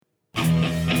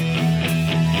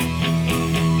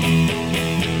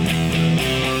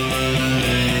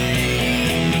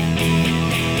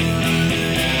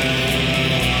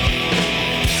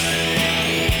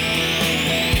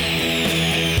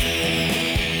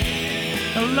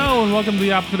Hello and welcome to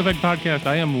the Opposite Effect Podcast.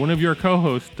 I am one of your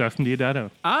co-hosts, Dustin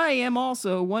Diodato. I am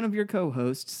also one of your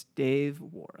co-hosts, Dave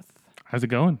Worth. How's it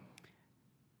going?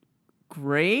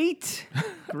 Great,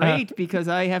 because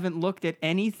I haven't looked at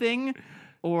anything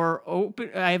I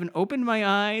haven't opened my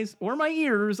eyes or my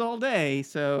ears all day,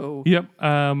 so Yep.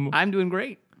 I'm doing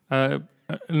great.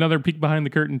 Another peek behind the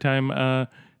curtain time.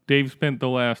 Dave spent the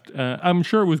last, I'm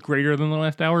sure it was greater than the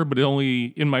last hour, but only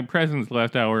in my presence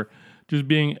last hour, just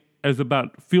being as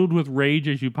about filled with rage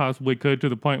as you possibly could, to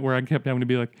the point where I kept having to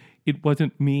be like, it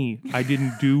wasn't me. I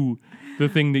didn't do the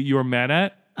thing that you're mad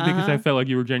at, because I felt like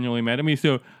you were genuinely mad at me.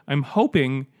 So I'm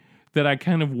hoping that I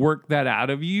kind of work that out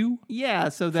of you. Yeah,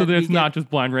 so that it's not just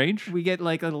blind rage. We get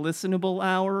like a listenable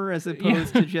hour as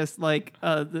opposed to just like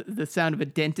the sound of a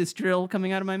dentist drill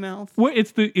coming out of my mouth. Well,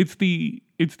 it's the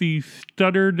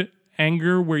stuttered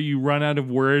anger where you run out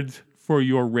of words for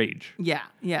your rage. Yeah.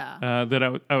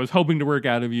 That I was hoping to work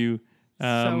out of you.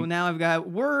 So now I've got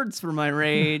words for my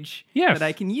rage yes. that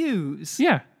I can use.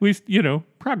 Yeah,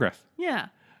 progress. Yeah.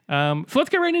 So let's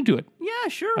get right into it. Yeah,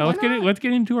 sure. Let's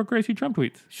get into our crazy Trump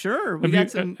tweets. Sure.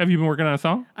 Have you been working on a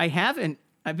song? I haven't.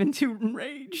 I've been too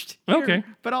enraged. Okay.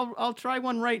 But I'll try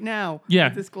one right now. Yeah.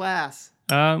 With this glass.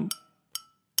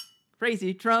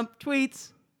 Crazy Trump tweets.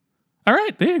 All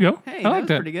right, there you go. Hey, I like that was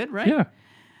that. pretty good, right? Yeah.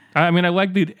 I mean, I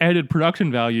like the added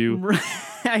production value.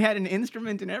 I had an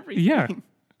instrument and everything. Yeah.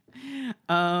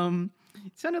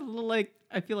 It sounded a little like,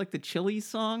 I feel like the Chili's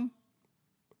song.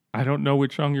 I don't know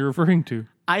which song you're referring to.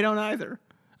 I don't either.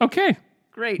 Okay.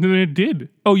 Great. Then it did.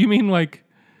 Oh, you mean like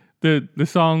the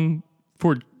song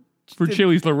for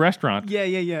Chili's, the restaurant?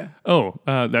 Yeah. Oh,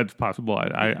 that's possible.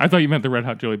 I thought you meant the Red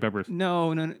Hot Chili Peppers.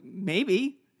 No.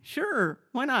 Maybe. Sure.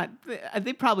 Why not?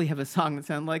 They probably have a song that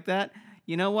sounds like that.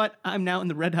 You know what? I'm now in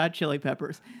the Red Hot Chili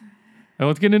Peppers. Now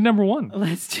let's get into number one.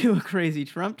 Let's do a crazy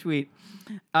Trump tweet.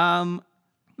 The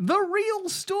real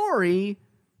story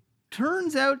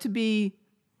turns out to be,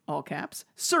 all caps,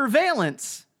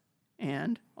 surveillance,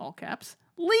 and, all caps,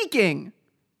 leaking.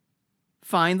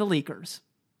 Find the leakers.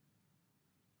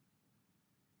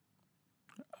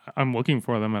 I'm looking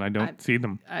for them and I don't see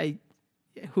them.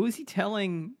 Who is he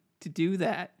telling to do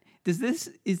that?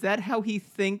 Is that how he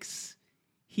thinks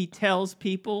he tells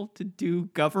people to do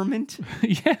government?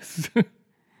 Yes.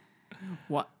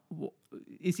 What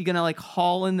is he gonna like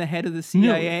haul in the head of the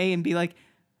CIA and be like,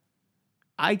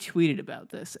 I tweeted about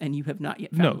this and you have not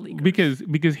yet found the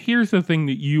leakers? because here's the thing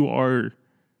that you are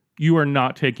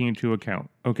not taking into account.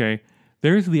 Okay,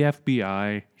 there's the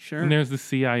FBI, sure, and there's the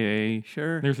CIA,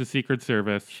 sure, there's the Secret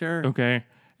Service, sure, okay,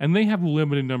 and they have a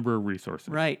limited number of resources,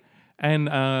 right? And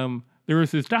there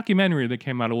was this documentary that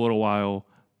came out a little while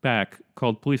back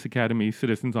called Police Academy: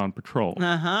 Citizens on Patrol.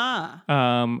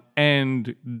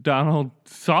 And Donald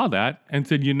saw that and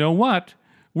said, you know what?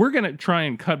 We're going to try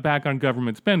and cut back on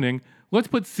government spending. Let's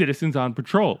put citizens on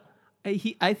patrol.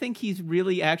 I think he's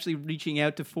really actually reaching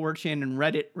out to 4chan and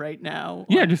Reddit right now.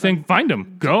 Yeah, just saying, find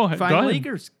them. Go ahead. Find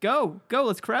leakers. Go.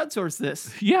 Let's crowdsource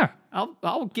this. Yeah.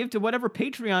 I'll give to whatever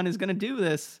Patreon is going to do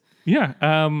this. Yeah.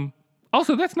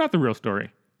 Also, that's not the real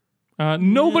story.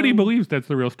 Nobody believes that's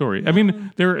the real story. No. I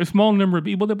mean, there are a small number of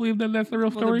people that believe that that's the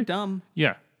real story. They're dumb.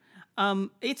 Yeah.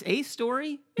 It's a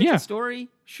story. It's a story.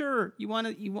 Sure.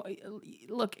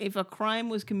 Look, if a crime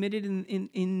was committed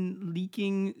in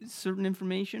leaking certain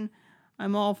information,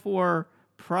 I'm all for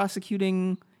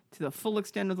prosecuting to the full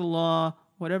extent of the law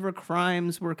whatever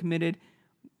crimes were committed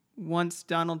once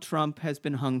Donald Trump has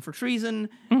been hung for treason,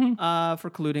 for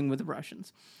colluding with the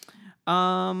Russians.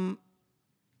 Then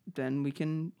we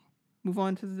can move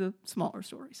on to the smaller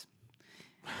stories.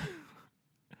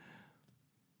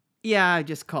 Yeah, I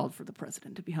just called for the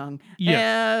president to be hung.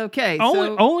 Yeah. Okay.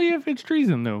 Only if it's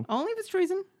treason, though. Only if it's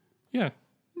treason? Yeah.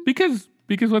 Because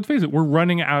let's face it, we're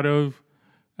running out of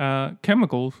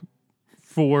chemicals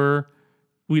for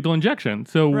lethal injection.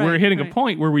 So we're hitting a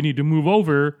point where we need to move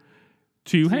over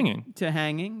to hanging. To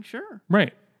hanging, sure.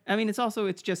 Right. I mean,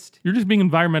 you're just being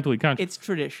environmentally conscious. It's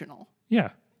traditional. Yeah.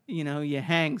 You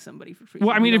hang somebody for treason.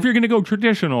 Well, I mean, if you're going to go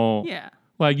traditional,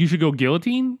 like you should go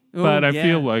guillotine. But I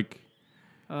feel like,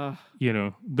 if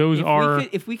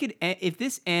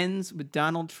this ends with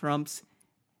Donald Trump's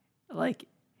like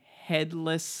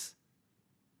headless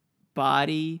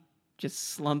body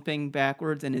just slumping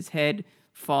backwards and his head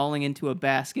falling into a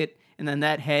basket and then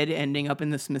that head ending up in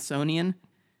the Smithsonian,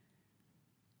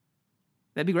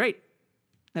 that'd be great.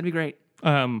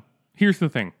 Here's the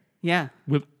thing. Yeah.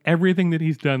 With everything that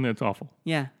he's done that's awful.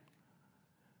 Yeah.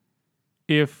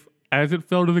 If, as it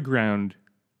fell to the ground,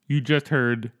 you just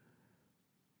heard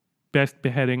best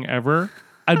beheading ever,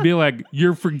 I'd be like,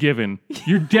 you're forgiven.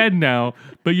 You're dead now,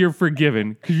 but you're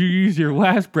forgiven because you use your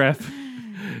last breath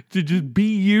to just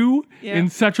be you in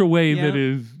such a way that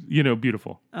is,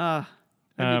 beautiful. That'd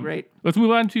be great. Let's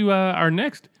move on to our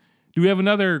next. Do we have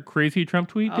another crazy Trump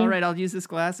tweet? All right, I'll use this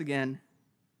glass again.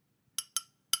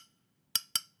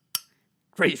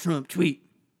 Crazy Trump tweet.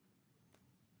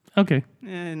 Okay.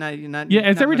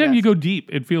 It's every time you go deep,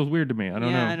 it feels weird to me. I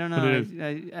don't know. I don't know. What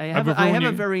it is. I have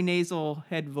a very nasal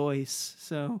head voice,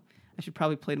 so I should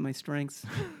probably play to my strengths.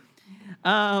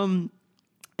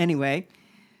 Anyway,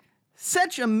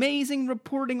 such amazing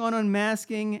reporting on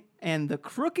unmasking and the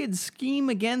crooked scheme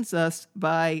against us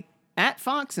by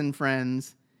 @Fox and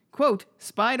Friends. Quote,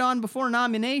 spied on before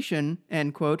nomination,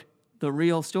 end quote, the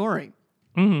real story.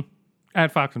 Mm-hmm.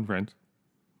 @Fox and Friends.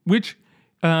 Which,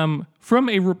 from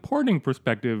a reporting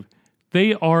perspective,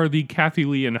 they are the Kathy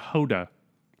Lee and Hoda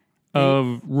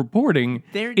of reporting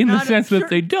in the sense that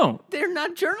they don't. They're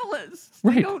not journalists.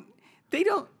 Right. They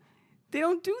don't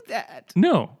do that.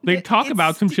 No, they talk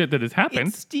about some shit that has happened.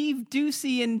 It's Steve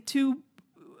Doocy and two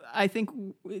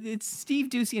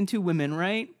women,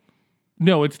 right?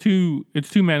 No, it's two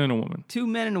men and a woman. 2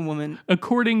 men and a woman.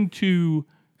 According to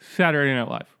Saturday Night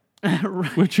Live.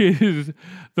 Right. Which is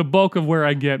the bulk of where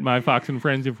I get my Fox and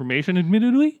Friends information,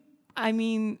 admittedly. I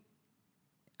mean,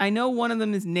 I know one of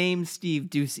them is named Steve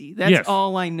Doocy. That's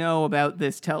all I know about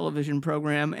this television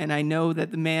program, and I know that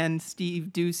the man Steve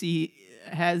Doocy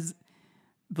has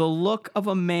the look of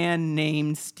a man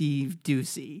named Steve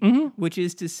Doocy, which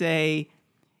is to say,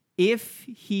 if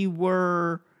he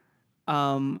were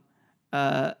a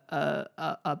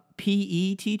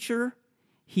PE teacher,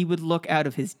 he would look out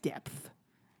of his depth.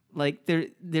 Like,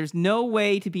 there's no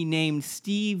way to be named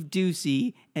Steve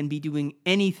Doocy and be doing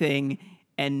anything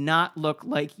and not look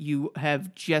like you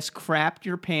have just crapped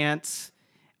your pants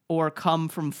or come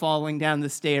from falling down the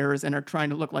stairs and are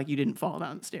trying to look like you didn't fall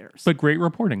down the stairs. But great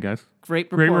reporting, guys.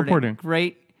 Great reporting.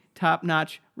 Great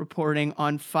top-notch reporting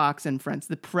on Fox and Friends.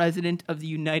 The President of the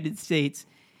United States.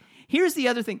 Here's the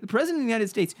other thing. The President of the United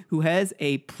States, who has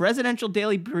a presidential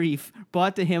daily brief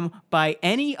brought to him by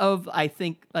any of, I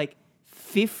think,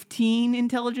 15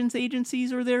 intelligence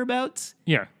agencies or thereabouts.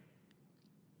 Yeah.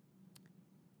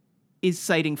 Is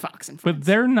citing Fox and Friends. But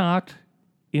they're not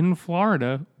in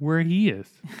Florida where he is.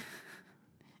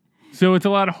 So it's a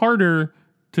lot harder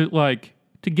to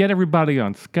get everybody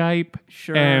on Skype.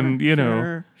 Sure. And,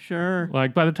 Sure.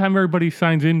 By the time everybody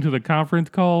signs into the conference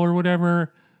call or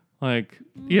whatever, I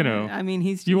mean,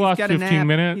 he's lost got 15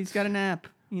 minutes. He's got a nap.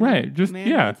 Right.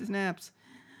 Needs his naps.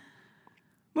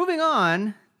 Moving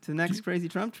on to the next crazy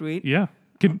Trump tweet. Yeah.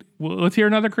 Let's hear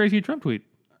another crazy Trump tweet.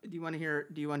 Do you want to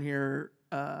hear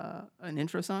an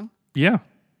intro song? Yeah.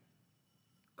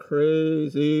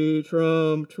 Crazy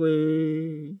Trump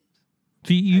tweet.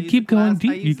 See, you keep going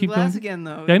deep. You keep going again,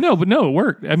 though. I know, but no, it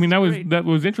worked. I mean, that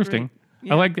was interesting.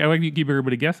 Yeah. I like you keep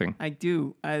everybody guessing. I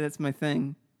do. That's my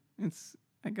thing.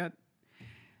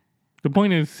 The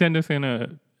point is, send us in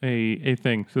a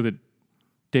thing so that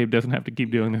Dave doesn't have to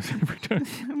keep doing this every time.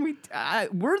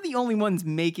 We're the only ones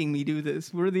making me do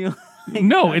this. We're the only...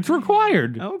 No, it's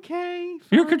required. Okay.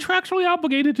 Fine. You're contractually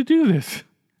obligated to do this.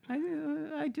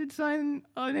 I did sign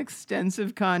an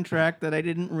extensive contract that I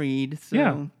didn't read,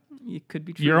 so it could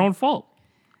be true. Your own fault.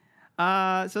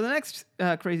 So the next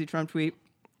crazy Trump tweet.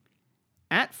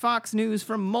 @Fox News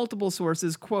from multiple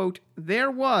sources, quote, there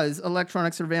was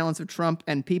electronic surveillance of Trump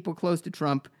and people close to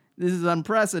Trump. This is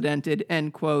unprecedented,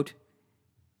 end quote,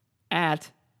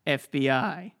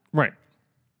 @FBI. Right.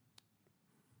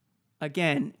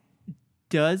 Again,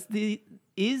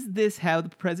 is this how the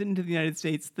President of the United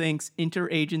States thinks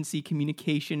interagency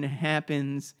communication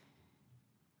happens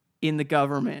in the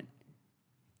government?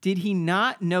 Did he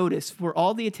not notice, for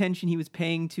all the attention he was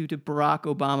paying to Barack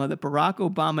Obama, that Barack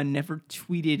Obama never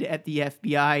tweeted at the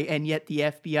FBI, and yet the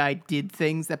FBI did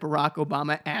things that Barack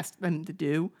Obama asked them to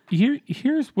do?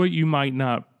 Here's what you might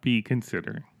not be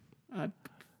considering.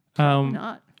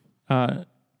 Not.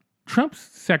 Trump's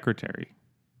secretary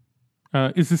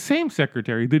is the same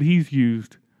secretary that he's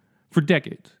used for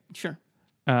decades. Sure.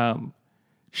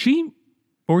 She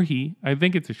or he, I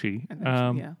think it's a she. I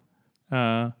think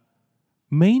yeah.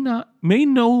 May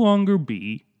no longer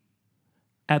be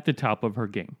at the top of her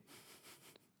game.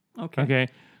 Okay.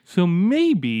 So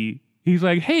maybe he's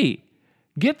like, hey,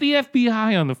 get the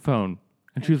FBI on the phone.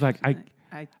 And she's like, I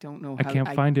don't know. I can't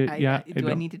find it. Do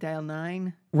I need to dial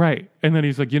 9? Right. And then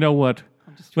he's like, you know what?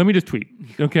 Let me just tweet.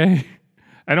 Okay.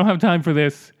 I don't have time for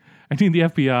this. I need the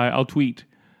FBI. I'll tweet.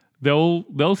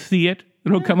 They'll see it.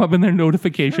 It'll come up in their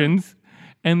notifications. Sure.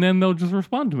 And then they'll just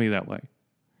respond to me that way.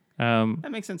 That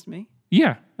makes sense to me.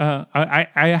 Yeah,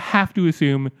 I have to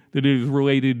assume that it is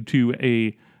related to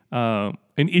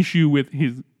an issue with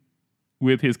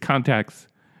his contacts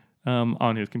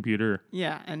on his computer.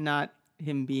 Yeah, and not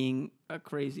him being a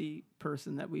crazy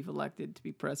person that we've elected to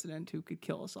be president who could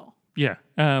kill us all. Yeah,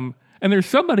 and there's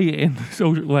somebody in the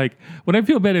social, like, what I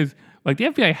feel bad is, like, the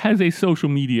FBI has a social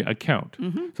media account.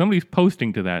 Mm-hmm. Somebody's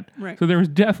posting to that. Right. So there's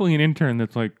definitely an intern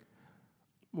that's like,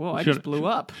 whoa, I just blew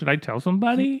up. Should I tell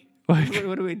somebody? Like,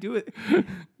 what do we do?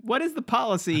 What is the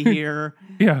policy here?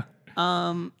 Yeah.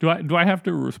 Do I have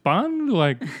to respond?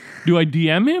 Like, do I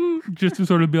DM him just to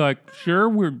sort of be like, sure,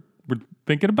 we're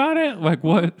thinking about it? Like,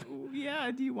 what?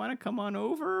 Yeah, do you want to come on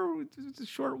over? It's a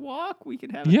short walk. We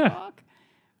could have a talk.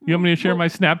 You want me to share my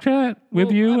Snapchat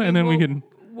with you, and then we can...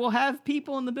 We'll have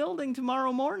people in the building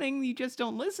tomorrow morning. You just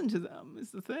don't listen to them,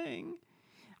 is the thing.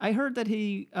 I heard that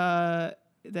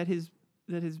his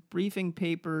briefing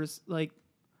papers, like,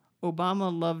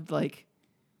 Obama loved, like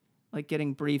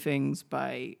getting briefings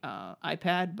by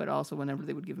iPad, but also whenever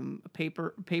they would give him a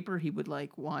paper, he would,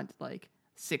 like, want, like,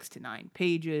 6 to 9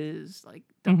 pages, like,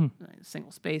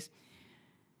 single space.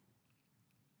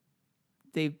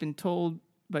 They've been told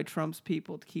by Trump's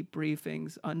people to keep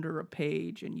briefings under a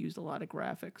page and use a lot of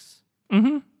graphics.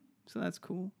 Mm-hmm. So that's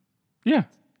cool. Yeah.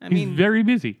 He's very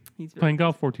busy. He's playing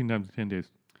golf 14 times in 10 days.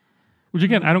 Which,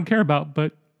 again, I don't care about,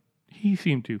 but he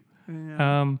seemed to.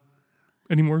 Yeah.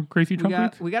 Any more crazy Trump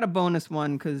tweets? We got a bonus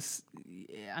one because,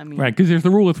 right, because there's the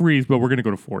rule of threes, but we're going to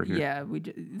go to 4 here. Yeah,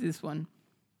 this one.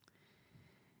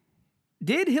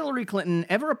 Did Hillary Clinton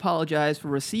ever apologize for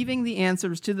receiving the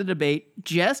answers to the debate?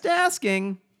 Just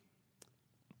asking.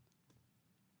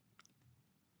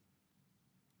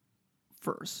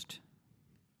 First.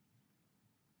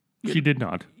 She did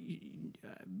not.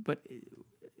 But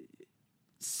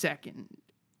second,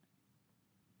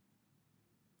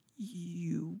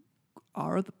 you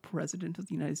are the president of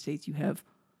the United States. You have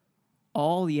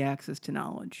all the access to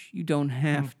knowledge. You don't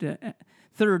have to.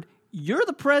 Third, you're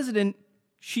the president.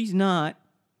 She's not.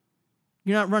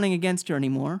 You're not running against her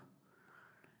anymore.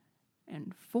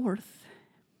 And fourth,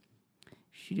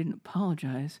 she didn't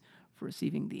apologize for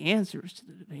receiving the answers to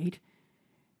the debate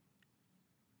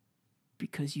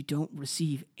because you don't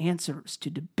receive answers to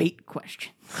debate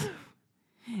questions.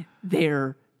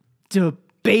 They're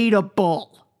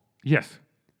debatable. Yes.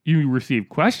 You receive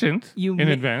questions in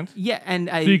advance. Yeah, and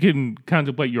so you can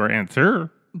contemplate your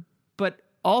answer. But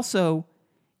also,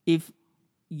 if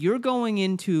you're going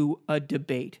into a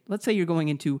debate, let's say you're going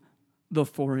into the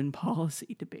foreign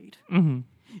policy debate, you know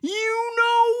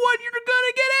what you're going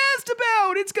to get asked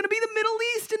about. It's going to be the Middle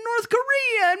East and North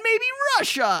Korea and maybe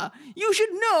Russia. You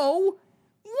should know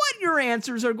what your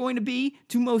answers are going to be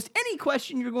to most any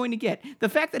question you're going to get. The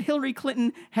fact that Hillary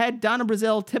Clinton had Donna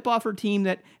Brazile tip off her team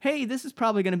that, hey, this is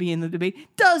probably going to be in the debate,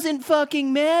 doesn't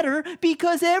fucking matter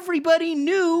because everybody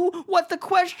knew what the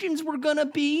questions were going to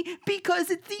be because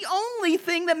it's the only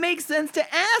thing that makes sense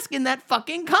to ask in that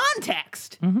fucking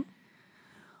context. Mm-hmm.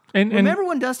 And remember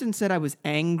when Dustin said I was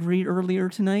angry earlier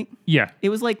tonight? Yeah. It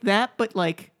was like that, but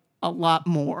like a lot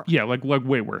more. Yeah, like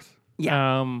way worse.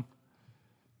 Yeah.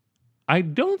 I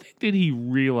don't think that he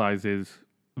realizes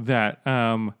that,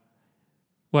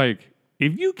 like,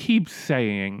 if you keep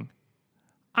saying,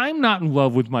 I'm not in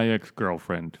love with my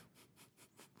ex-girlfriend,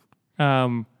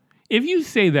 if you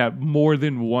say that more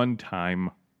than one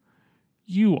time,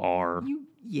 you are.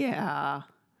 Yeah.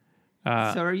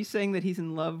 So are you saying that he's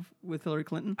in love with Hillary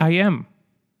Clinton? I am.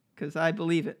 Because I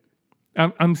believe it.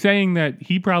 I'm saying that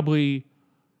he probably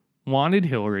wanted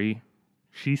Hillary.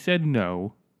 She said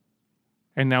no.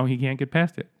 And now he can't get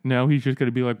past it. Now he's just going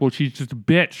to be like, well, she's just a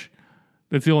bitch.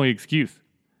 That's the only excuse.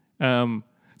 So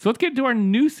let's get to our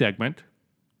new segment.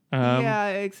 Yeah,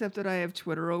 except that I have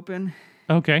Twitter open.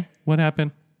 Okay, what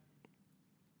happened?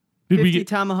 50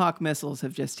 Tomahawk missiles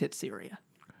have just hit Syria.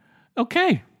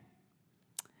 Okay.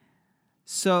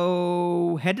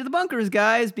 So head to the bunkers,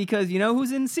 guys, because you know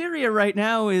who's in Syria right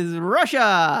now is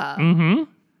Russia. Mm-hmm.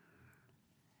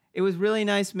 It was really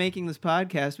nice making this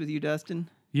podcast with you, Dustin.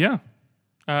 Yeah.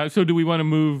 So do we want to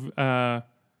move?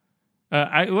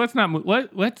 Let's not move.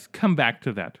 Let's come back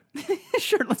to that.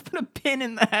 Sure, let's put a pin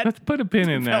in that. Let's put a pin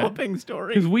in that. Developing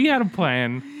story. Because we had a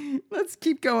plan. Let's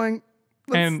keep going.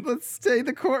 Let's stay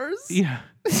the course. Yeah.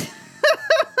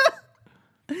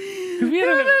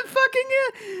 That fucking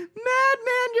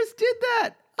madman just did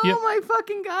that. Oh my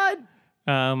fucking god.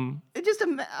 It just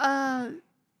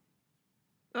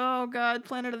oh god,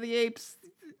 Planet of the Apes.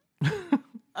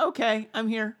 Okay, I'm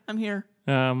here.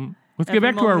 Let's get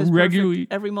back to our regularly.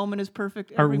 Every moment is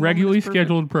perfect. Our regularly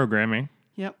scheduled programming.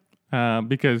 Yep.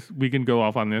 Because we can go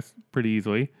off on this pretty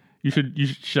easily. You should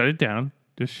shut it down.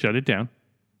 Just shut it down.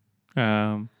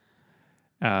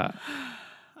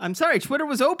 I'm sorry, Twitter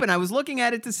was open. I was looking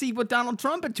at it to see what Donald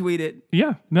Trump had tweeted.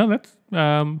 Yeah, no, that's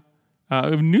a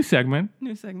new segment.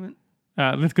 New segment.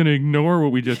 That's going to ignore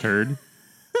what we just heard.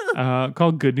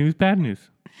 Called Good News, Bad News.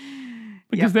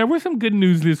 Because there was some good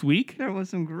news this week. There was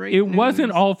some great It news.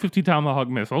 wasn't all 50 Tomahawk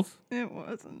missiles. It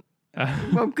wasn't.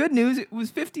 Well, good news, it was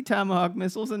 50 Tomahawk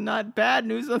missiles, and not bad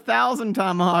news, 1,000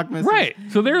 Tomahawk missiles. Right.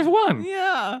 So there's one.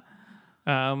 Yeah.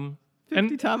 50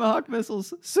 And Tomahawk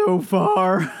missiles so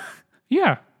far.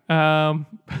 yeah. Yeah,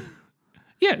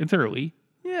 it's early.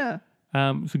 Yeah.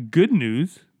 So good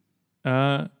news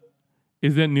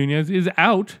is that Nunes is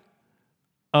out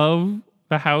of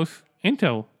the House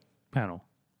Intel panel.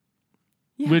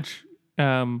 Yeah. Which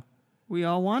we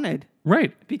all wanted.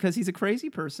 Right. Because he's a crazy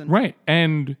person. Right.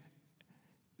 And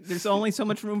there's only so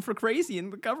much room for crazy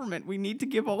in the government. We need to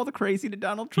give all the crazy to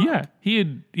Donald Trump. yeah, he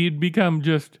had become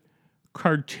just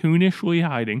cartoonishly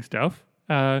hiding stuff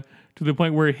to the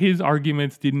point where his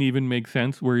arguments didn't even make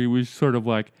sense, where he was sort of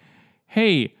like,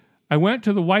 hey, I went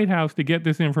to the White House to get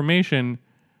this information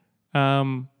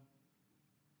that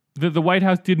the White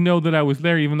House didn't know that I was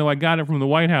there, even though I got it from the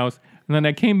White House. And then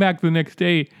I came back the next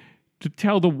day to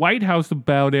tell the White House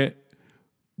about it,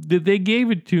 that they gave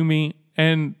it to me,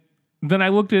 and then I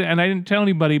looked at it and I didn't tell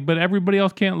anybody, but everybody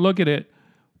else can't look at it.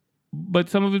 But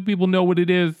some of the people know what it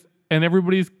is, and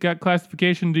everybody's got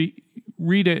classification to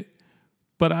read it,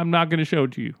 but I'm not going to show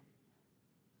it to you.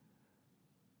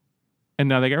 And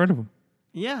now they got rid of him.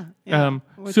 Yeah.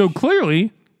 So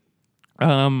clearly,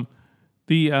 the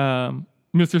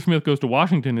Mr. Smith Goes to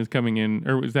Washington is coming in,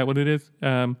 or is that what it is?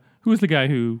 Who is the guy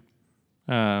who,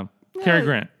 Cary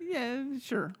Grant? Yeah,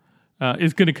 sure.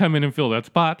 Is going to come in and fill that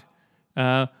spot.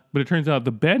 But it turns out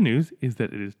the bad news is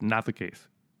that it is not the case.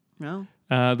 No.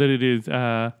 That it is,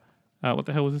 what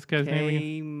the hell was this guy's name again?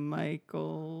 K.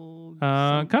 Michael...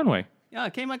 Conway. Yeah,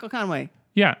 K. Michael Conway.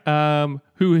 Yeah,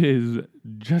 who is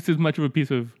just as much of a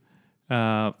piece of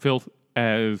filth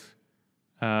as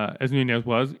Nunes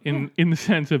was, in the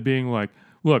sense of being like,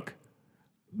 look,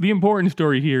 the important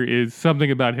story here is something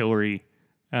about Hillary,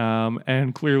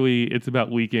 and clearly it's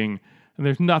about leaking, and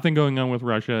there's nothing going on with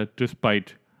Russia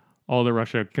despite all the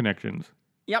Russia connections.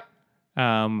 Yep.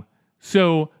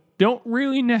 So don't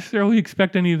really necessarily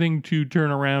expect anything to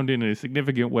turn around in a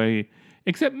significant way,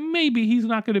 except maybe he's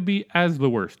not going to be as the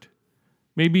worst.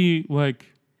 Maybe, like...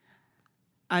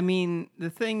 I mean, the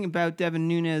thing about Devin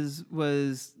Nunes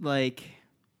was, like...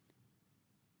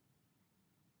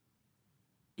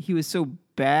 he was so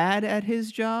bad at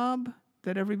his job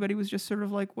that everybody was just sort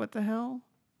of like, what the hell?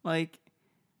 Like,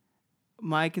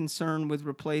 my concern with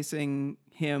replacing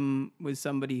him with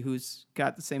somebody who's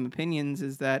got the same opinions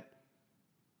is that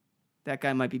that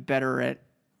guy might be better at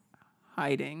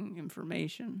hiding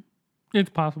information. It's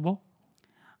possible.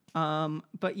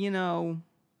 But, you know,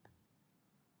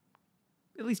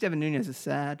 at least Devin Nunes is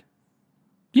sad.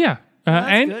 Yeah. Good.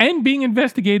 And being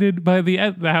investigated by the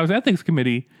House Ethics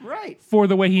Committee Right. for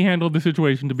the way he handled the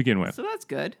situation to begin with. So that's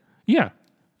good. Yeah.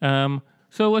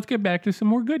 So let's get back to some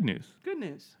more good news. Good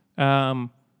news.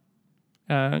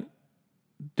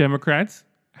 Democrats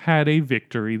had a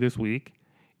victory this week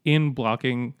in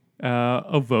blocking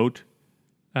a vote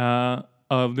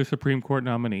of the Supreme Court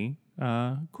nominee,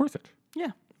 Gorsuch.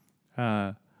 Yeah.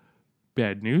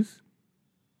 Bad news,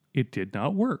 it did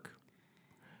not work.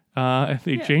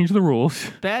 They changed the rules.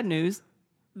 Bad news,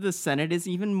 the Senate is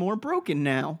even more broken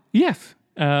now. Yes.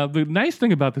 The nice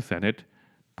thing about the Senate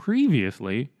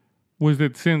previously was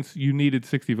that since you needed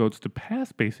 60 votes to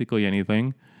pass basically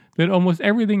anything, that almost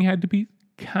everything had to be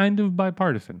kind of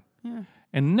bipartisan. Yeah.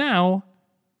 And now,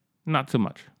 not so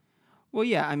much. Well,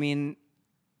 yeah, I mean...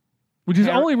 Which is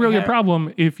only really a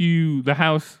problem if the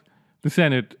House, the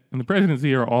Senate, and the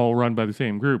presidency are all run by the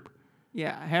same group.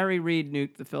 Yeah, Harry Reid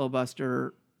nuked the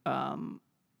filibuster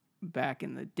back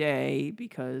in the day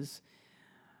because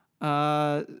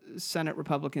Senate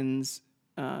Republicans,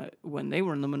 when they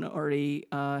were in the minority,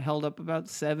 held up about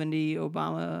 70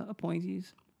 Obama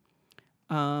appointees,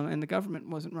 and the government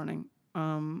wasn't running.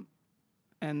 And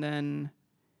then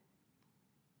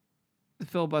the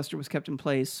filibuster was kept in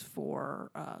place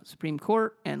for Supreme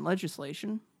Court and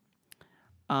legislation.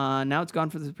 Now it's gone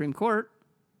for the Supreme Court.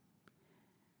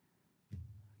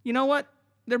 You know what?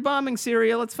 They're bombing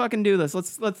Syria. Let's fucking do this.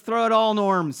 Let's throw out all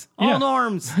norms. All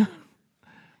norms.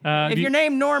 If you're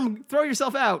named Norm, throw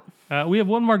yourself out. We have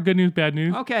one more good news, bad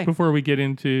news. Okay. Before we get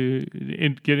into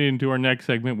our next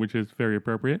segment, which is very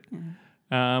appropriate.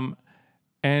 Mm-hmm.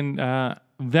 And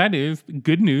that is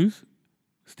good news.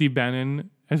 Steve Bannon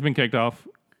has been kicked off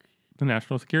the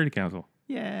National Security Council.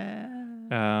 Yeah.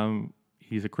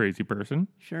 he's a crazy person.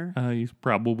 Sure. He's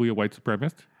probably a white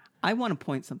supremacist. I want to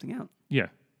point something out. Yeah.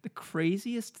 The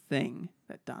craziest thing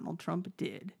that Donald Trump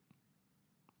did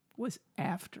was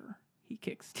after he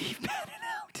kicked Steve Bannon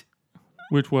out.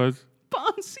 Which was?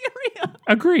 Bomb Syria.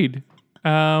 Agreed.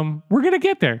 We're going to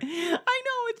get there. I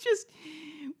know, it's just,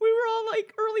 we were all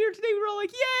like, earlier today, we were all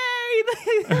like, yay,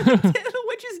 the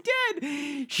witch is dead.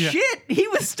 Yeah. Shit, he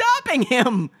was stopping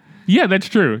him. Yeah, that's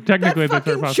true. Technically, that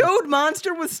that's fucking chode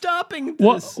monster was stopping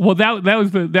this. Well, that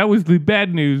was the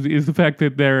bad news, is the fact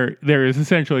that there is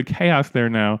essentially chaos there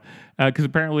now, because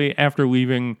apparently after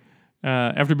being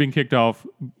kicked off,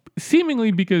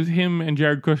 seemingly because him and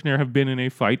Jared Kushner have been in a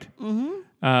fight. Mm-hmm.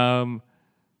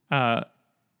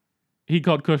 He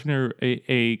called Kushner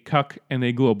a cuck and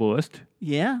a globalist.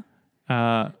 Yeah.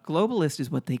 Globalist is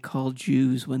what they call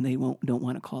Jews when they don't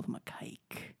want to call them a kike.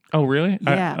 Oh, really?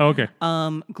 Yeah. Okay.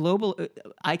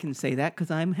 I can say that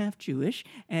because I'm half Jewish,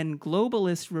 and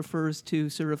globalist refers to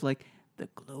sort of like the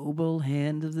global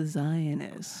hand of the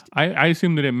Zionist. I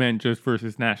assume that it meant just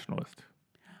versus nationalist.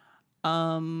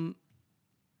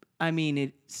 I mean,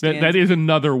 it stands, that is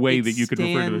another way that you could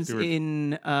refer to this.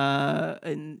 In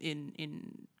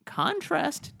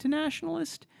contrast to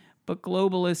nationalist, but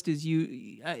globalist is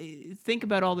think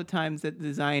about all the times that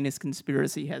the Zionist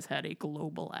conspiracy has had a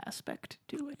global aspect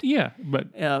to it. Yeah, but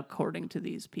according to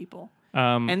these people,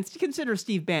 and consider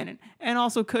Steve Bannon and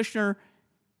also Kushner.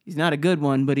 He's not a good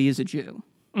one, but he is a Jew.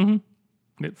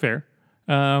 Mm-hmm. Fair.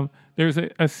 There's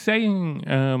a saying.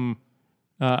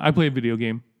 I play a video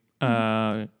game,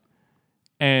 and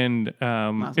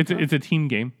it's a team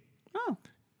game. Oh.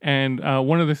 And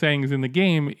one of the sayings in the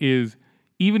game is,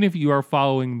 even if you are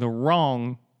following the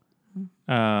wrong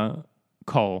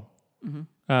call,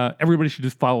 everybody should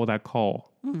just follow that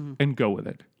call and go with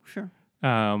it. Sure.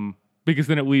 Because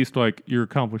then at least like you're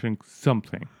accomplishing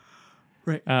something.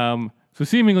 Right. So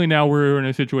seemingly now we're in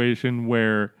a situation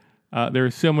where there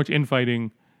is so much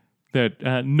infighting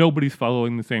that nobody's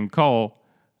following the same call.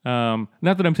 Not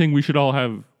that I'm saying they should all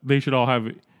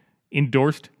have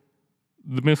endorsed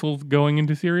the missiles going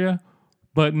into Syria,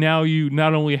 but now you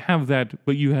not only have that,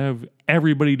 but you have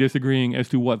everybody disagreeing as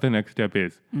to what the next step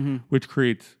is, which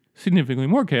creates significantly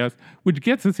more chaos, which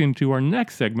gets us into our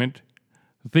next segment,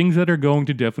 things that are going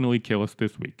to definitely kill us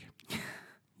this week.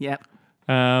 Yep.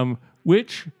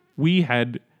 Which we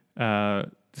had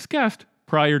discussed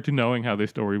prior to knowing how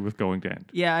this story was going to end.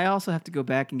 Yeah, I also have to go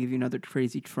back and give you another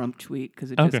crazy Trump tweet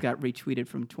because it just got retweeted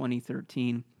from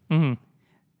 2013. Mm-hmm.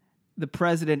 The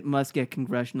president must get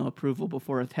congressional approval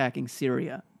before attacking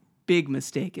Syria. Big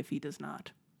mistake if he does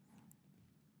not.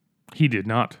 He did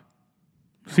not.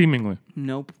 Seemingly.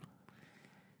 Nope.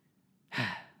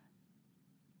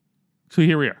 So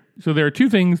here we are. So there are two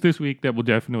things this week that will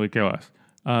definitely kill us.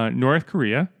 North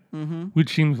Korea,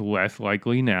 which seems less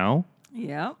likely now.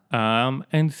 Yep.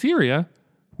 And Syria,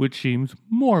 which seems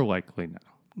more likely now.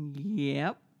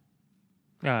 Yep.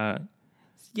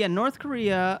 Yeah, North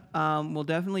Korea will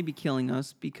definitely be killing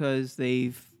us because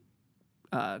they've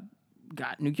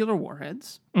got nuclear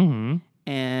warheads,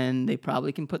 and they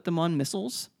probably can put them on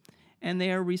missiles, and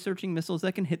they are researching missiles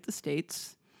that can hit the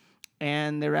States,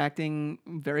 and they're acting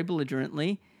very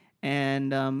belligerently,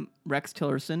 and Rex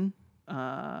Tillerson,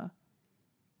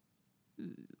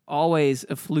 always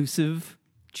effusive,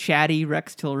 chatty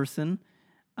Rex Tillerson,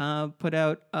 put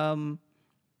out a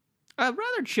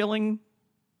rather chilling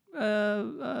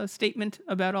statement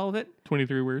about all of it.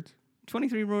 23 words.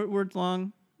 23 words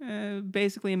long,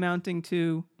 basically amounting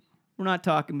to, we're not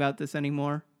talking about this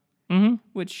anymore.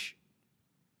 Which,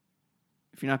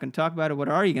 if you're not going to talk about it, what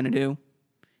are you going to do?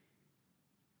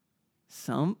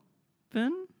 Something?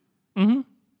 I'd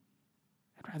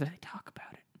rather they talk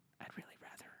about it. I'd really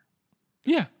rather.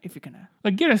 Yeah. If you're going to.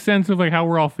 Like, get a sense of, like, how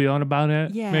we're all feeling about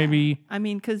it. Yeah. Maybe. I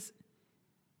mean, because...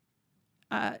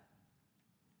 yeah,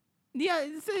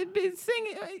 it's a big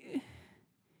thing.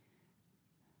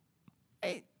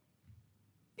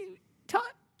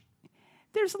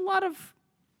 There's a lot of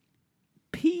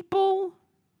people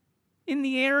in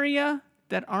the area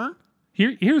that aren't.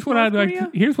 Here's what I'd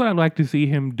like. Here's what I'd like to see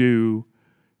him do.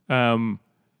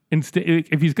 Instead,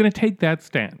 if he's going to take that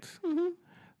stance,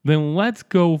 then let's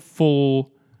go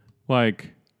full,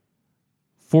 like,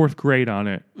 fourth grade on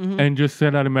it, and just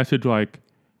send out a message like,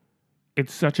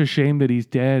 "It's such a shame that he's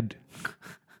dead.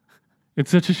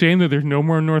 It's such a shame that there's no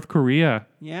more North Korea."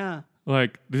 Yeah.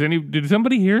 Like, did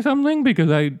somebody hear something?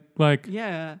 Because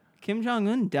Yeah, Kim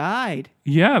Jong-un died.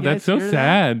 Yeah, that's so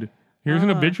sad. That? Here's an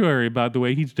obituary about the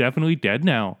way he's definitely dead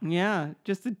now. Yeah,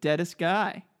 just the deadest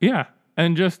guy. Yeah,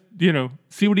 and just,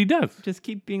 see what he does. Just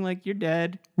keep being like, you're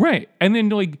dead. Right, and then,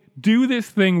 like, do this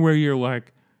thing where you're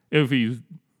like, if he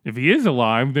is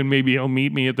alive, then maybe he'll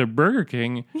meet me at the Burger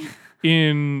King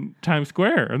in Times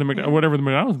Square or whatever the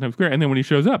McDonald's in Times Square. And then when he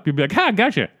shows up, you'll be like, "Ha,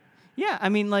 gotcha." Yeah, I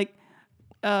mean, like,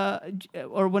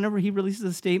 or whenever he releases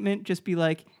a statement, just be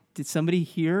like, "Did somebody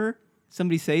hear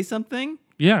somebody say something?"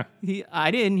 Yeah.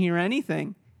 I didn't hear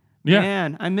anything. Yeah.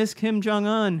 Man, I miss Kim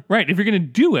Jong-un. Right. If you're going to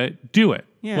do it, do it.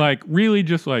 Yeah. Like, really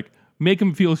just, like, make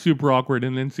him feel super awkward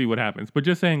and then see what happens. But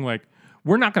just saying, like,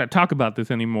 we're not going to talk about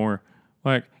this anymore.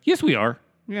 Like, yes, we are.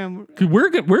 Yeah. 'Cause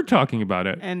we're talking about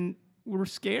it. And we're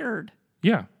scared.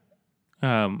 Yeah.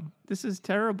 This is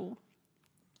terrible.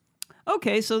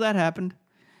 Okay, so that happened.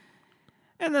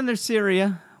 And then there's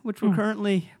Syria, which we're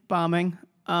currently bombing.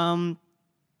 The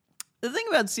thing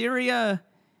about Syria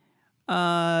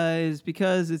is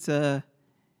because it's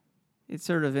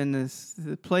sort of in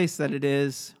the place that it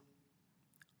is.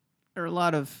 There are a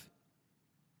lot of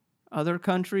other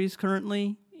countries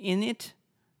currently in it,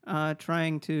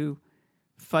 trying to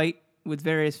fight with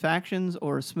various factions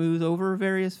or smooth over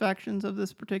various factions of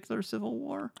this particular civil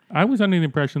war. I was under the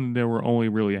impression that there were only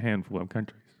really a handful of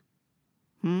countries.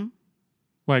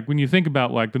 Like, when you think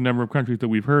about, like, the number of countries that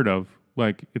we've heard of,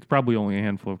 like, it's probably only a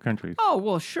handful of countries. Oh,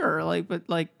 well, sure. But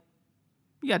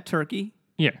you got Turkey.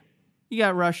 Yeah. You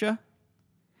got Russia.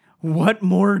 What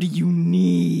more do you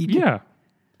need? Yeah.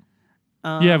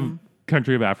 You have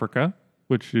country of Africa,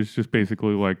 which is just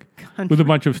basically, like, with a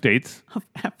bunch of states. Of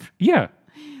Africa. Yeah.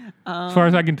 As far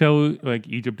as I can tell, like,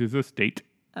 Egypt is a state.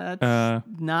 That's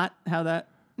not how that...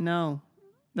 No.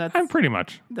 I'm pretty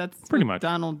much. That's pretty what much.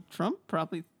 Donald Trump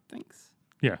probably thinks.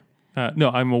 Yeah. No,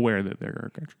 I'm aware that there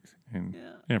are countries in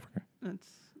Africa.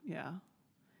 Yeah.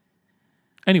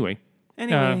 Anyway,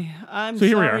 I'm so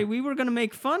here we sorry. are. We were going to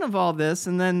make fun of all this,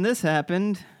 and then this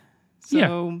happened.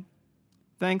 So,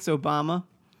 thanks, Obama.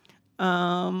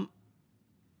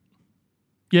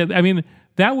 Yeah, I mean,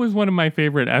 that was one of my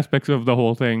favorite aspects of the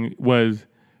whole thing was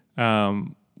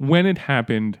when it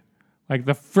happened, like,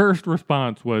 the first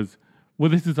response was, well,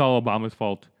 this is all Obama's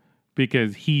fault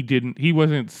because he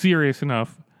wasn't serious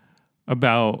enough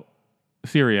about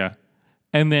Syria.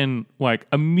 And then, like,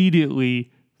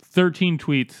 immediately 13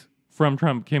 tweets from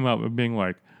Trump came out of being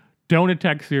like, don't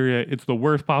attack Syria. It's the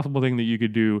worst possible thing that you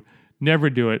could do. Never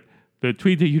do it. The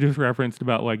tweet that you just referenced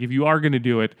about, like, if you are going to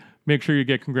do it, make sure you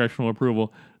get congressional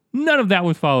approval. None of that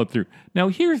was followed through. Now,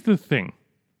 here's the thing.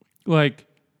 Like,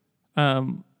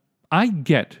 I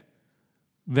get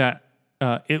that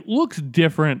it looks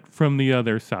different from the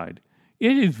other side.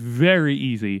 It is very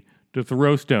easy to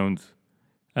throw stones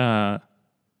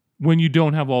when you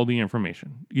don't have all the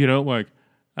information. You know, like,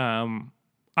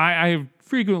 I have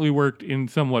frequently worked in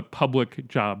somewhat public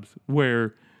jobs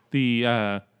where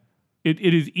it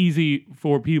is easy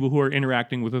for people who are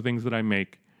interacting with the things that I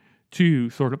make to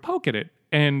sort of poke at it.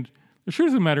 And the truth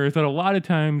of the matter is that a lot of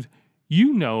times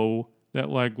you know that,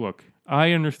 like, look,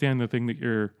 I understand the thing that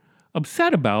you're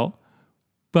upset about,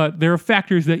 but there are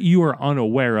factors that you are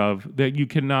unaware of that you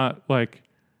cannot, like,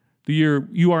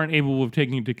 you aren't able of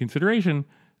taking into consideration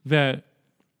that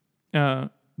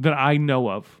I know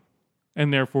of.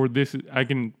 And therefore, I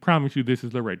can promise you this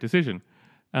is the right decision.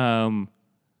 And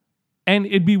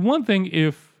it'd be one thing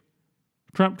if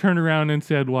Trump turned around and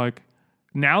said, like,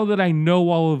 now that I know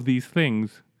all of these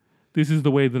things, this is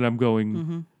the way that I'm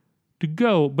going to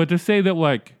go. But to say that,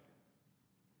 like,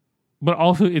 but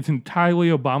also it's entirely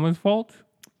Obama's fault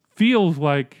feels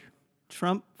like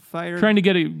Trump fired... trying to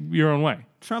get it your own way.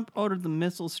 Trump ordered the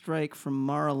missile strike from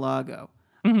Mar-a-Lago.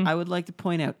 I would like to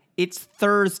point out, it's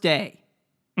Thursday.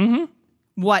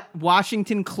 What,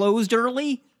 Washington closed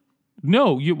early?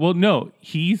 No, no.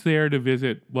 He's there to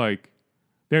visit, like,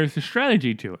 there's a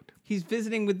strategy to it. He's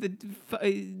visiting with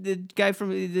the guy from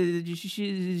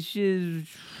the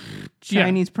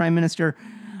Chinese prime minister.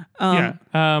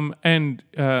 And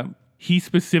he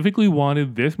specifically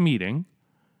wanted this meeting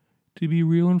to be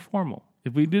real informal.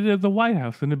 If we did it at the White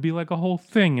House, then it'd be like a whole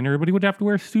thing, and everybody would have to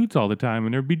wear suits all the time,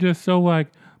 and it'd be just so, like,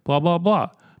 blah, blah, blah.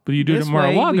 But you do it at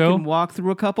Mar-a-Lago. We can walk through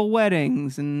a couple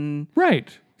weddings and...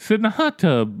 Right. Sit in a hot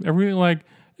tub. Everything, like,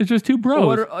 it's just two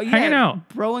bros hanging out.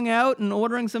 Broing out and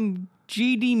ordering some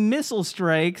GD missile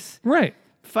strikes. Right.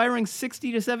 Firing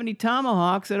 60 to 70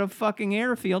 Tomahawks at a fucking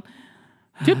airfield.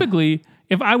 Typically,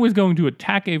 if I was going to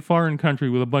attack a foreign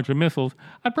country with a bunch of missiles,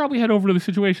 I'd probably head over to the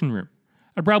Situation Room.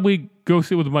 I'd probably go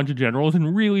sit with a bunch of generals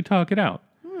and really talk it out.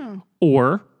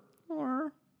 Or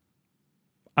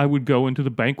I would go into the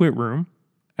banquet room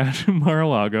at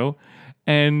Mar-a-Lago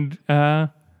and, and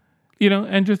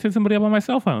just hit somebody up on my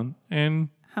cell phone. And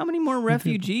how many more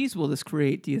refugees will this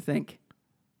create, do you think?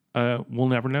 We'll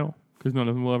never know because none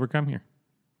of them will ever come here.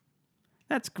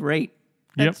 That's great.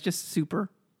 That's just super.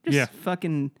 Just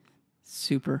fucking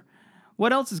Super.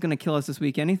 What else is going to kill us this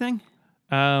week? Anything?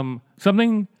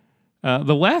 Something.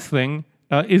 The last thing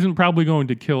isn't probably going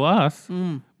to kill us,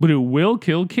 but it will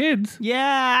kill kids.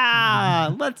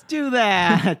 Yeah, let's do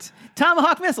that.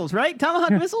 Tomahawk missiles, right?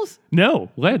 Tomahawk missiles? No,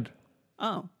 lead.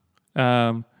 Oh.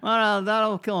 Um, Well,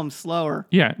 that'll kill them slower.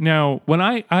 Yeah. Now, when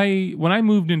I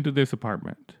moved into this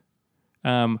apartment,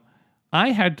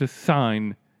 I had to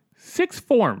sign 6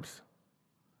 forms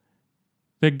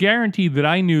that guaranteed that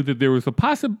I knew that there was a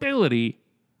possibility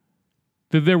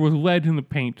that there was lead in the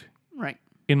paint Right.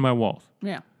 in my walls.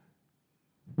 Yeah.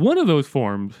 One of those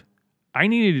forms I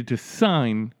needed to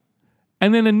sign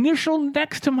and then initial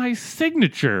next to my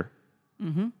signature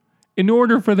in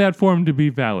order for that form to be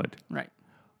valid. Right.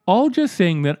 All just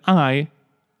saying that I,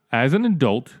 as an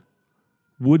adult,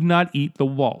 would not eat the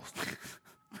walls,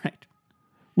 Right.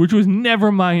 which was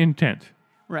never my intent.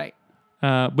 Right.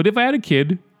 But if I had a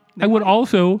kid, I would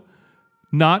also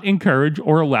not encourage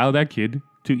or allow that kid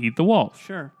to eat the walls.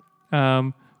 Sure.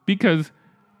 Because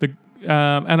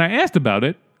and I asked about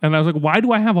it, and I was like, why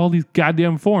do I have all these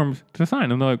goddamn forms to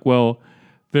sign? And they're like, well,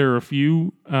 there are a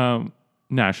few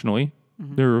nationally,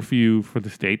 there are a few for the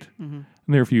state, and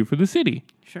there are a few for the city.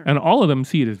 Sure. And all of them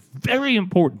see it as very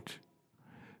important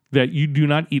that you do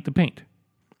not eat the paint.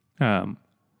 The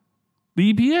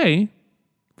EPA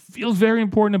feels very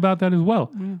important about that as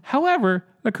well. However,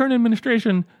 the current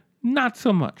administration, not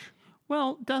so much.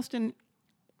 Well, Dustin,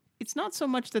 it's not so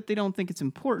much that they don't think it's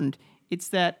important. It's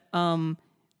that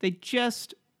they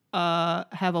just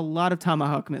have a lot of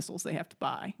Tomahawk missiles they have to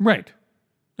buy. Right.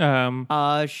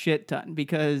 A shit ton.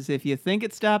 Because if you think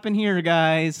it's stopping here,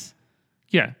 guys...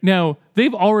 Yeah. Now,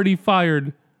 they've already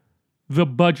fired the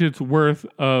budget's worth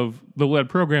of the lead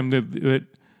program that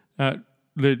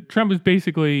Trump is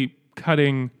basically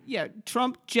cutting. Yeah,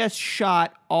 Trump just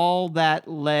shot all that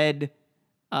lead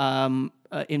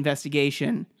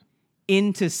investigation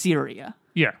into Syria.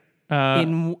 Yeah.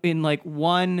 In like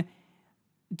one.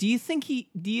 Do you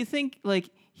think like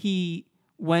he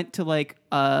went to like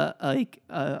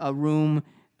a room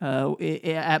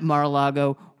at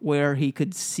Mar-a-Lago where he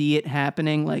could see it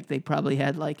happening? Like they probably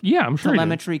had like I'm sure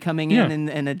telemetry coming in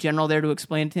and a general there to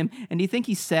explain it to him. And do you think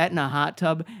he sat in a hot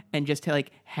tub and just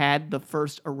like had the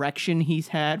first erection he's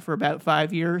had for about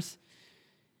 5 years?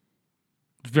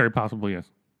 It's very possible, yes.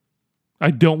 I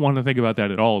don't want to think about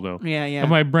that at all, though. Yeah. And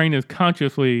my brain is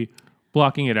consciously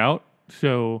blocking it out.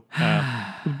 So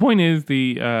the point is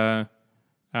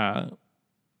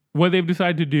what they've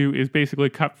decided to do is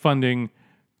basically cut funding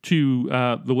to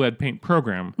the lead paint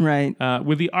program. Right.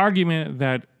 With the argument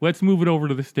that let's move it over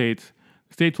to the states.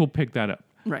 The states will pick that up.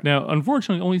 Right. Now,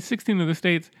 unfortunately, only 16 of the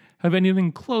states have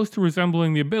anything close to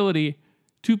resembling the ability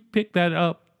to pick that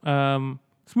up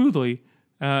smoothly.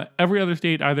 Every other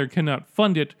state either cannot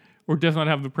fund it or does not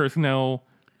have the personnel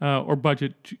or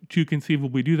budget to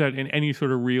conceivably do that in any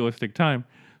sort of realistic time.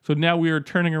 So now we are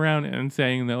turning around and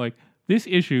saying that like this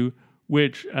issue,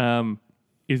 which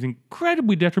is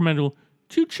incredibly detrimental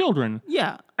to children,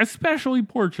 especially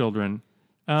poor children.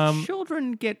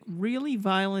 Children get really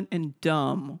violent and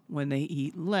dumb when they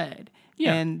eat lead.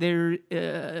 Yeah. And there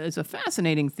is a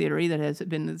fascinating theory that has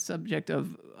been the subject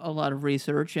of a lot of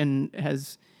research and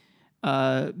has,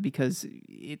 because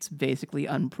it's basically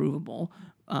unprovable,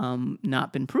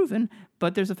 not been proven.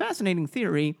 But there's a fascinating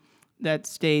theory that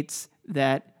states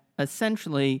that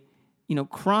essentially,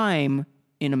 crime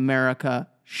in America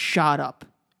shot up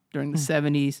during the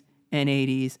 70s and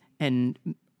 80s and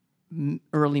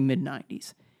early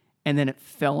mid-90s. And then it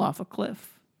fell off a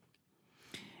cliff.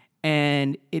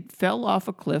 And it fell off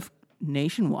a cliff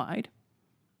nationwide.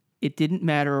 It didn't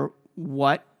matter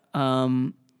what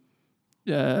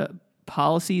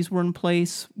policies were in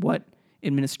place, what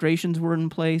administrations were in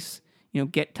place.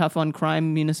 Get tough on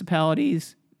crime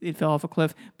municipalities. It fell off a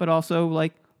cliff. But also,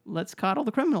 like, let's coddle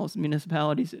the criminals.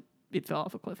 Municipalities, it fell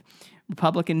off a cliff.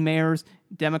 Republican mayors,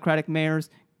 Democratic mayors,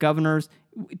 governors,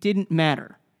 it didn't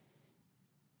matter.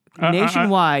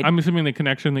 Nationwide. I'm assuming the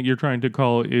connection that you're trying to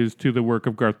call is to the work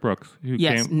of Garth Brooks.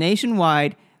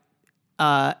 Nationwide,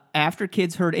 after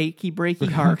kids heard Achy Breaky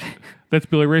Heart. That's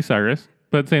Billy Ray Cyrus,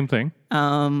 but same thing.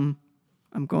 I'm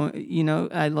going,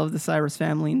 I love the Cyrus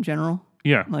family in general.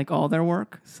 Yeah. Like all their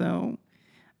work. So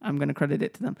I'm going to credit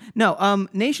it to them. No,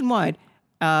 nationwide,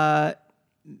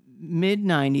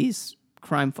 mid-90s,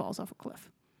 crime falls off a cliff.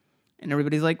 And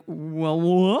everybody's like, well,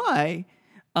 why?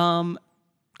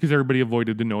 Because everybody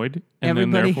avoided the Noid. And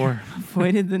everybody then therefore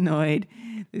avoided the Noid.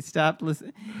 They stopped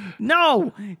listening.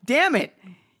 No! Damn it!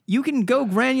 You can go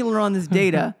granular on this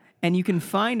data, and you can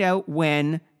find out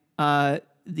when the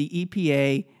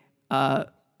EPA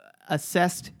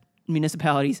assessed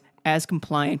municipalities as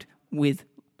compliant with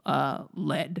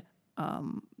lead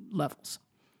levels.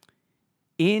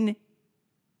 In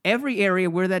every area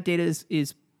where that data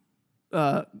is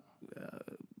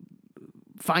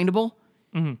findable,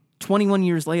 21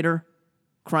 years later,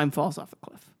 crime falls off a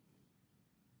cliff.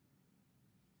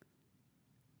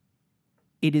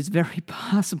 It is very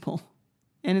possible,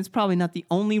 and it's probably not the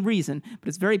only reason, but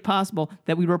it's very possible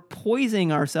that we were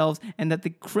poisoning ourselves and that the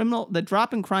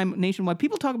drop in crime nationwide.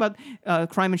 People talk about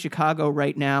crime in Chicago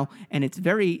right now, and it's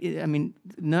the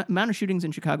amount of shootings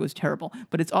in Chicago is terrible,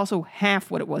 but it's also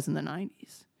half what it was in the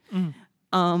 90s.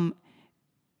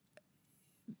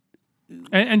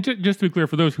 And just to be clear,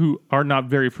 for those who are not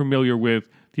very familiar with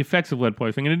the effects of lead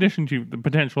poisoning, in addition to the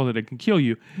potential that it can kill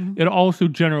you, it also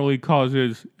generally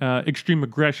causes extreme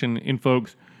aggression in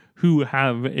folks who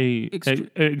have a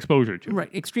exposure to it.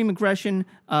 Right. Extreme aggression,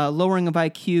 lowering of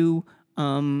IQ,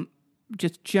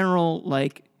 just general,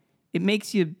 like, it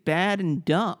makes you bad and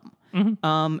dumb.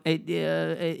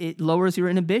 It lowers your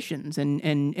inhibitions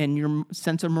and your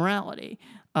sense of morality.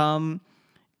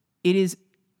 It is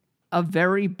a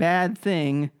very bad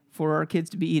thing for our kids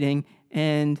to be eating,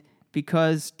 and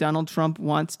because Donald Trump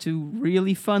wants to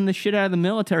really fund the shit out of the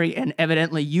military and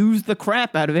evidently use the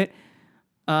crap out of it,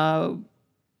 we're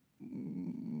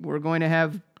going to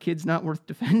have kids not worth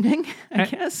defending, I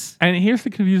guess. And here's the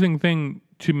confusing thing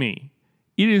to me.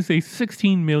 It is a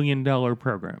 $16 million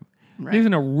program. Right. It is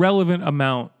an irrelevant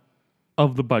amount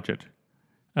of the budget.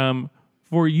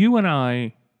 For you and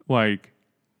I, like,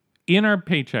 in our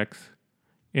paychecks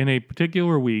in a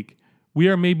particular week, we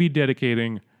are maybe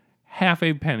dedicating half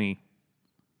a penny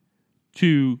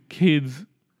to kids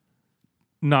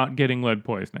not getting lead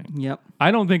poisoning. Yep.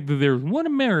 I don't think that there's one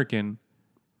American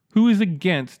who is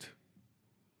against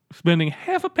spending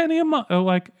half a penny a month,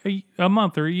 like a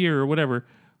month or a year or whatever.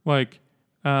 Like,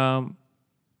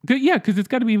 because it's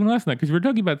got to be even less than that. Because we're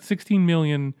talking about $16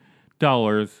 million.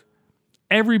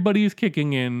 Everybody's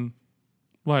kicking in,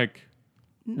 like,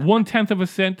 1/10 of a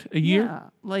cent a year. Yeah,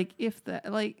 like, if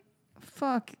that, like,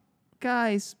 fuck,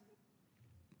 guys,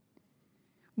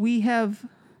 we have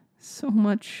so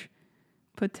much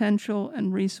potential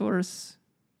and resource.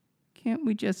 Can't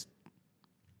we just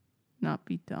not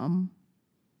be dumb?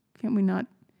 Can we not?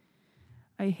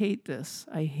 I hate this.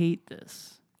 I hate it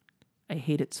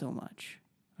so much.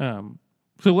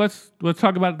 So let's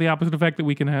talk about the opposite effect that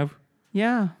we can have.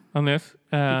 Yeah. On this,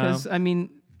 because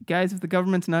guys, if the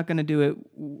government's not going to do it,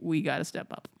 we got to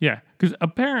step up. Yeah, because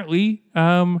apparently,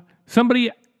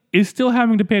 somebody is still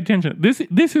having to pay attention.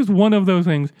 This is one of those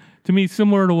things to me,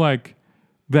 similar to like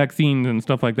vaccines and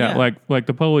stuff like that, like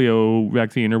the polio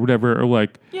vaccine or whatever, or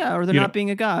like or they're not being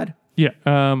a god. Yeah,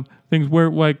 things where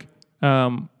like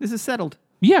this is settled.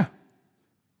 Yeah.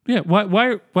 Yeah.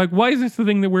 Why is this the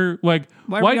thing that we're like?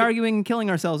 Why are we arguing and killing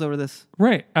ourselves over this?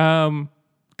 Right.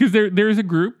 Because there's a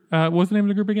group. What's the name of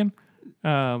the group again?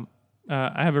 I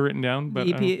have it written down. But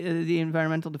the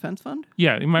Environmental Defense Fund.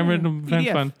 Yeah, Environmental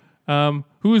Defense Fund.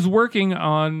 Who is working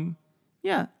on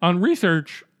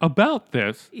research about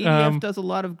this? EDF does a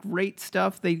lot of great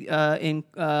stuff. They're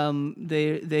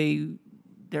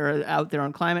out there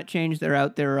on climate change. They're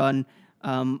out there on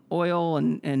oil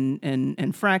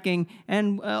and fracking,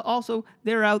 and also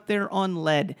they're out there on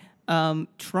lead,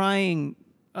 trying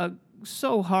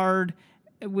so hard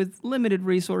with limited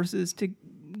resources to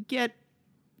get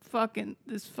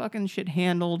this fucking shit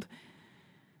handled.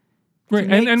 Right,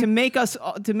 to make us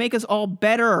all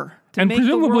better, to make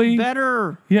the world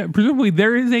better. Yeah, presumably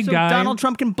there is a guy. So Donald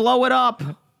Trump can blow it up.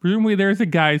 Presumably there is a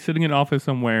guy sitting in office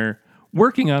somewhere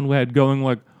working on lead, going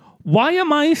like, "Why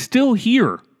am I still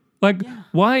here? Like,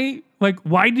 why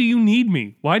do you need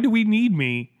me? Why do we need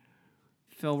me?"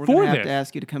 Phil, we're gonna have to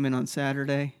ask you to come in on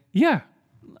Saturday. Yeah,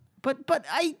 but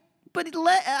I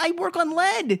work on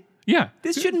lead. Yeah.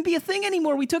 This shouldn't be a thing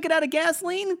anymore. We took it out of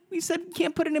gasoline. We said we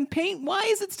can't put it in paint. Why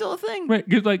is it still a thing? Right,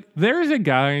 because like there's a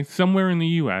guy somewhere in the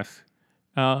U.S.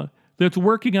 That's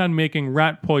working on making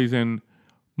rat poison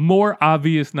more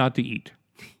obvious not to eat.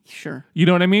 Sure. You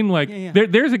know what I mean? Like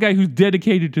there's a guy who's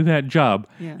dedicated to that job.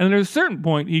 Yeah. And at a certain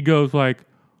point he goes like,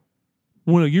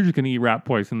 well, you're just going to eat rat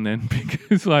poison then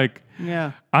because like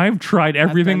I've tried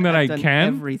everything that I can.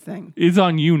 Everything. It's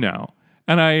on you now.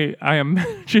 And I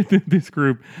imagine that this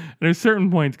group at a certain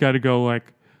point's got to go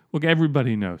like, look,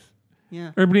 everybody knows.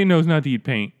 Yeah. Everybody knows not to eat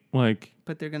paint. Like,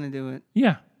 but they're going to do it.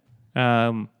 Yeah.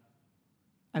 I've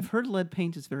heard lead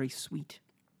paint is very sweet.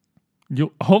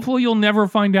 Hopefully you'll never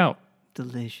find out.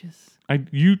 Delicious.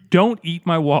 You don't eat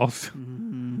my walls.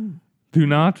 Mm-hmm. Do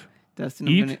not Dustin,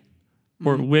 eat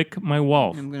or lick my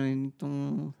walls. I'm going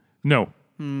to... No.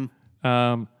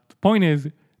 The point is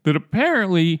that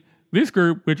apparently this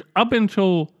group, which up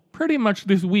until pretty much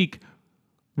this week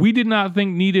we did not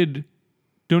think needed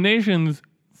donations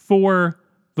for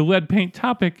the lead paint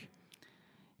topic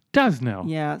does now.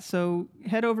 Yeah, so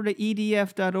head over to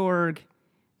edf.org.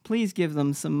 Please give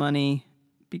them some money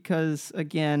because,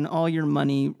 again, all your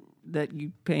money that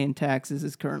you pay in taxes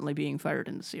is currently being fired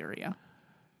into Syria.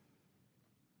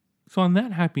 So on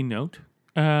that happy note,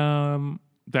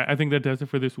 I think that does it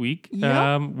for this week.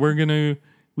 Yep. We're going to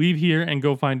leave here and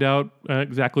go find out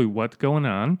exactly what's going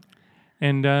on.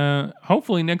 And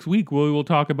hopefully next week we will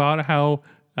talk about how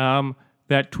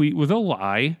that tweet was a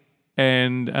lie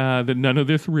and that none of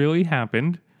this really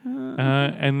happened.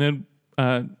 And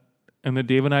that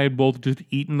Dave and I had both just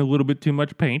eaten a little bit too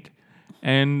much paint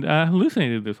and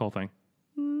hallucinated this whole thing.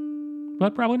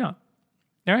 But probably not.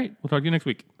 All right. We'll talk to you next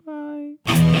week. Bye.